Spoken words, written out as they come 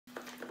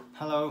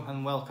Hello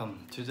and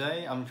welcome.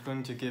 Today I'm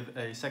going to give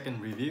a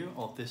second review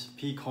of this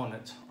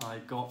pCornet I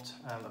got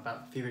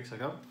about a few weeks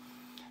ago.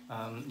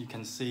 You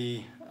can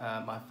see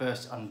my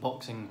first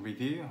unboxing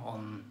review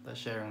on the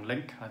sharing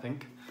link, I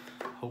think.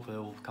 Hopefully it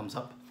all comes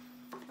up.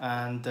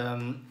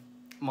 And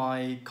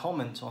my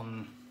comment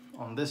on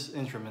this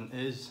instrument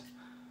is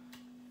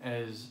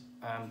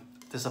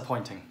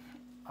disappointing.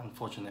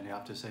 Unfortunately, I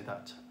have to say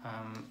that.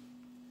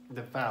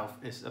 The valve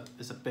is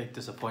a big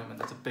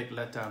disappointment. It's a big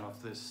letdown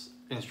of this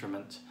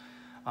instrument.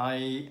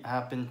 I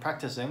have been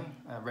practicing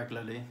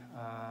regularly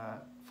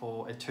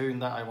for a tune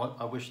that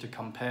I wish to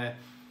compare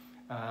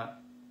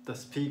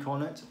this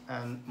pCornet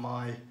and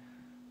my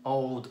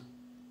old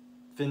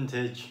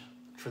vintage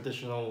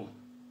traditional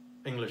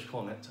English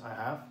cornet I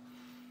have.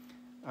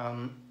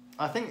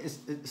 I think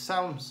it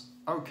sounds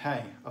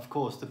okay. Of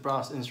course, the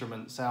brass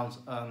instrument sounds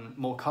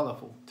more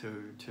colorful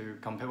to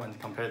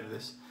compare to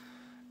this,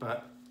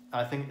 but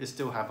I think it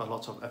still have a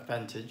lot of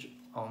advantage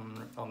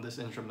on this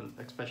instrument,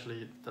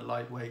 especially the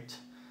lightweight.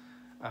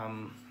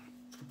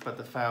 But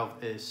the valve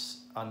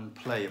is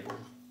unplayable.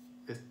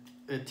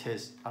 It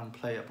is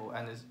unplayable,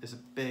 and it's a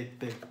big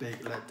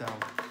letdown.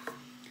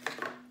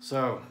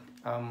 So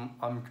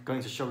I'm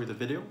going to show you the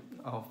video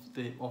of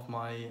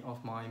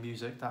my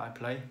music that I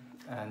play,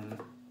 and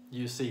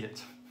you see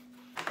it.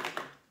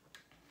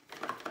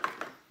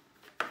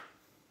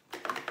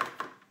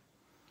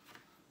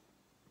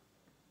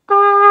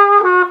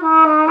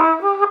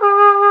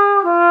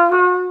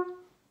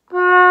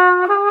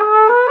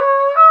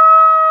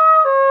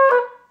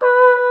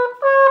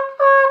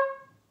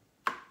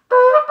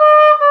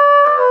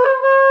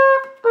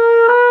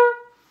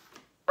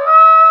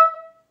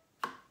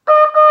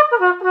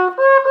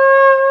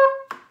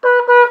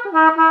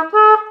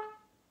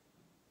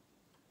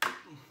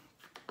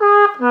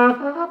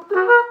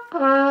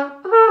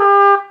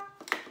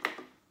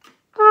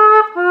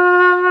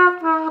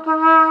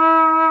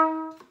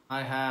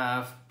 I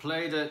have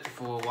played it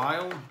for a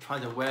while,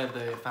 tried to wear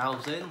the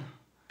valves in,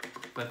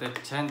 but they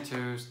tend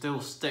to still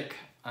stick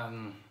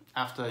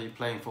after you're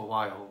playing for a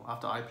while,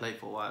 after I played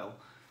for a while.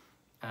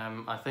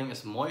 I think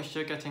it's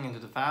moisture getting into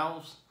the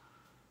valves.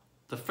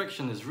 The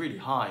friction is really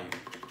high,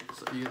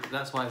 so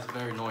that's why it's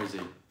very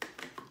noisy.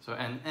 So,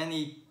 and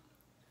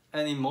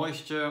any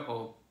moisture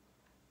or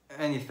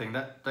anything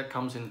that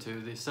comes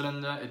into the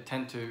cylinder, it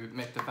tends to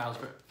make the valves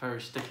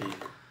very sticky.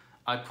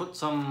 I put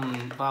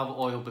some valve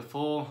oil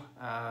before,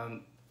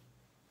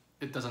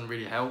 it doesn't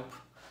really help.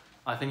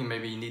 I think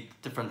maybe you need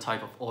different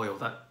type of oil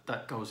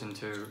that goes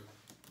into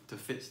to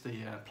fit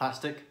the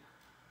plastic.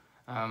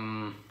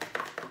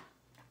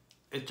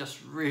 It's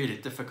just really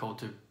difficult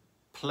to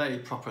play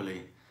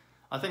properly.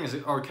 I think it's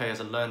okay as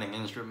a learning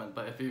instrument,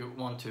 but if you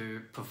want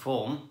to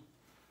perform,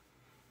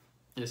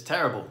 it's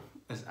terrible.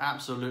 It's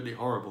absolutely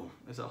horrible.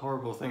 It's a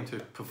horrible thing to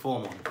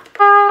perform on.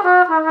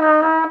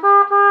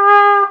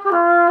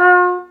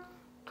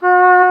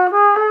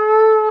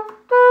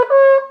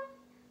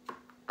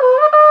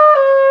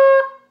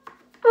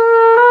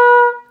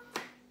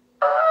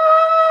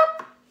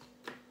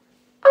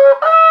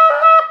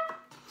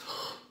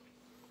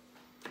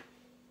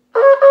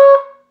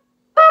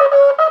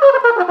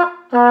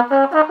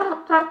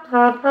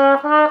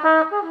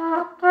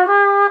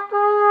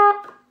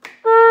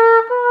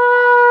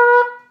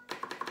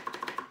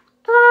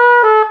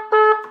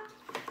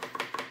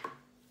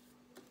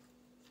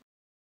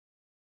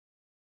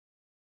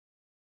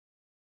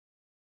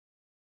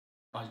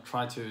 I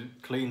tried to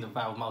clean the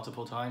valve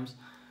multiple times.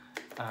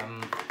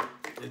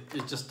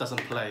 It just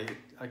doesn't play.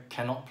 I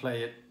cannot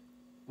play it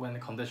when the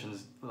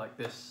conditions like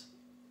this.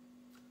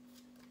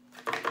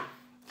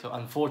 So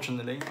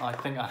unfortunately, I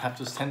think I have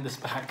to send this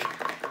back.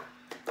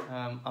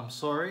 I'm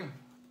sorry,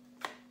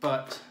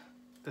 but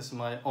this is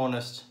my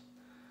honest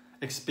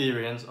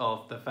experience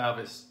of the valve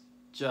is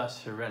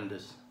just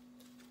horrendous.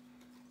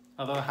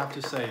 Although I have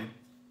to say,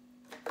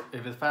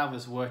 if the valve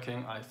is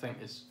working, I think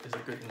it's a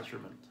good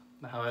instrument.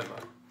 However,